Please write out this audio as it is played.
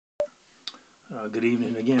Good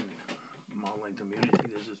evening again, modeling community.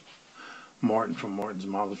 This is Martin from Martin's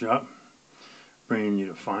Model Shop, bringing you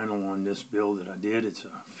the final on this build that I did. It's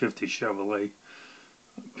a 50 Chevrolet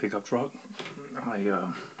pickup truck.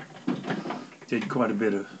 I did quite a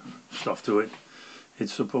bit of stuff to it.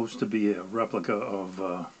 It's supposed to be a replica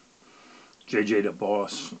of JJ the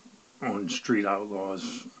Boss on Street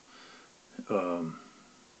Outlaws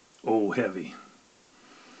old Chevy.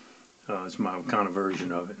 It's my kind of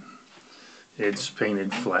version of it. It's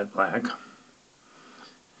painted flat black,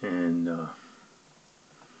 and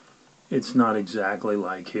it's not exactly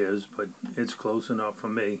like his, but it's close enough for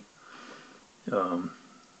me. It's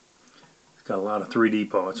got a lot of 3D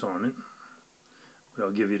parts on it, but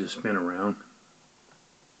I'll give you the spin around.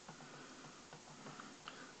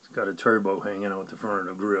 It's got a turbo hanging out the front of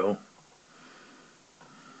the grill,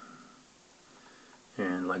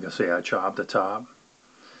 and like I say, I chopped the top,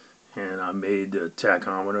 and I made the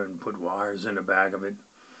tachometer and put wires in the back of it.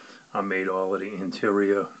 I made all of the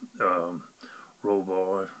interior roll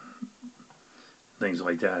bar, things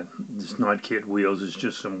like that. It's not kit wheels, it's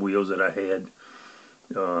just some wheels that I had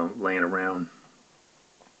laying around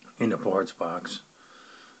in the parts box.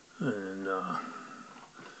 And I'll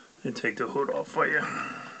take the hood off for you.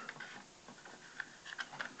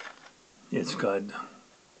 It's got,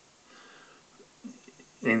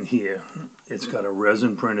 in here, it's got a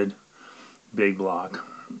resin printed big block.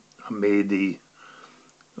 I made the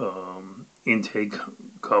intake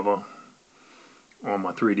cover on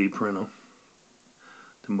my 3D printer.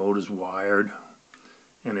 The motor's wired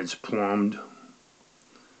and it's plumbed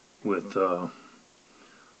with all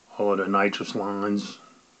of the nitrous lines.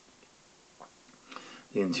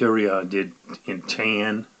 The interior I did in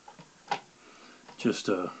tan just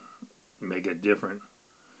to make it different,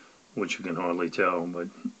 which you can hardly tell, but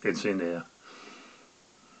it's in there.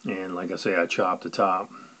 And like I say, I chopped the top.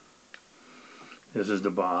 This is the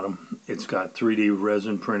bottom. It's got 3D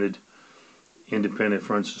resin printed independent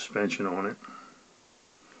front suspension on it.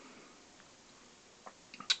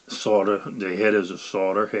 Solder, the head is a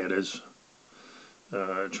solder head is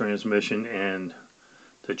transmission, and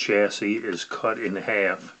the chassis is cut in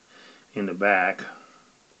half in the back,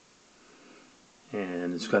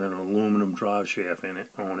 and it's got an aluminum drive shaft in it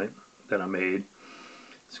on it that I made.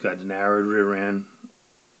 It's got the narrowed rear end,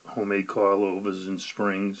 homemade coilovers and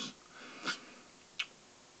springs,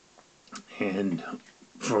 and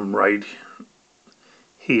from right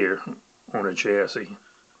here on the chassis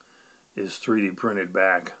is 3D printed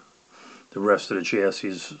back. The rest of the chassis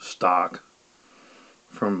is stock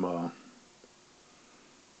from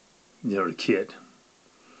the kit.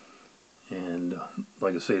 And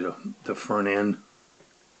like I say, the front end,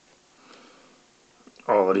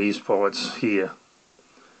 all of these parts here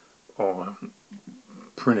are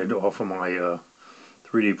printed off of my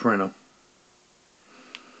 3D printer.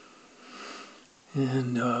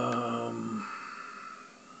 And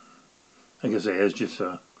like I say, it's just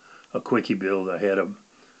a quickie build. I had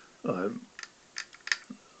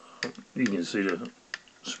you can see the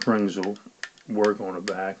springs will work on the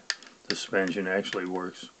back. The suspension actually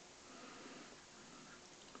works.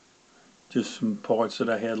 Just some parts that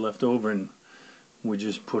I had left over, and we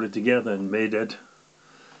just put it together and made that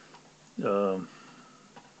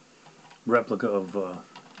replica of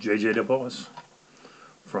JJ the Boss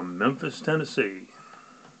from Memphis, Tennessee.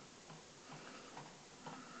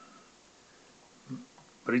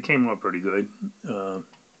 But it came out pretty good.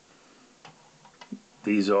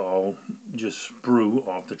 These are all just sprue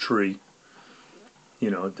off the tree,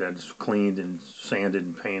 that's cleaned and sanded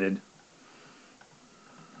and painted.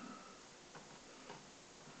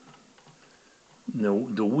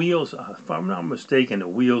 The wheels, if I'm not mistaken, the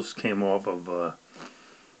wheels came off of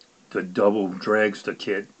the double dragster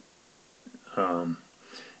kit, and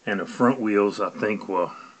the front wheels I think were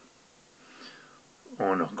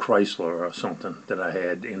on a Chrysler or something that I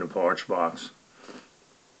had in the parts box.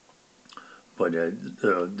 But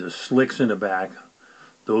the slicks in the back,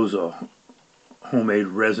 those are homemade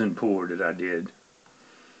resin pour that I did.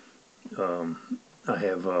 I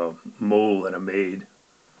have a mold that I made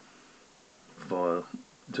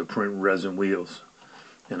to print resin wheels,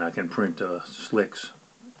 and I can print slicks,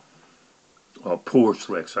 or pour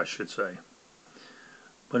slicks I should say.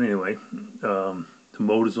 But anyway, the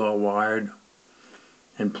motor's all wired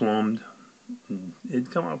and plumbed, and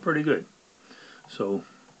it come out pretty good. So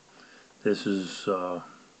this is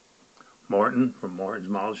Martin from Martin's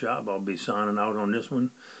Model Shop. I'll be signing out on this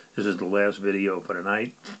one. This is the last video for the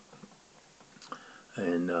night.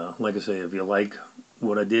 And like I say, if you like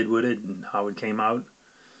what I did with it and how it came out,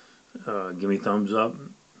 give me a thumbs up.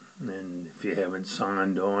 And if you haven't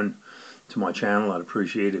signed on to my channel, I'd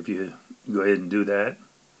appreciate if you go ahead and do that.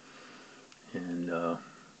 And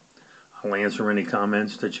I'll answer any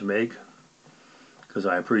comments that you make, because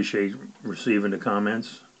I appreciate receiving the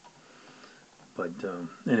comments. But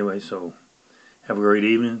anyway, so have a great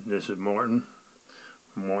evening. This is Martin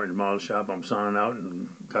from Martin's Model Shop. I'm signing out, and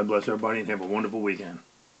God bless everybody, and have a wonderful weekend.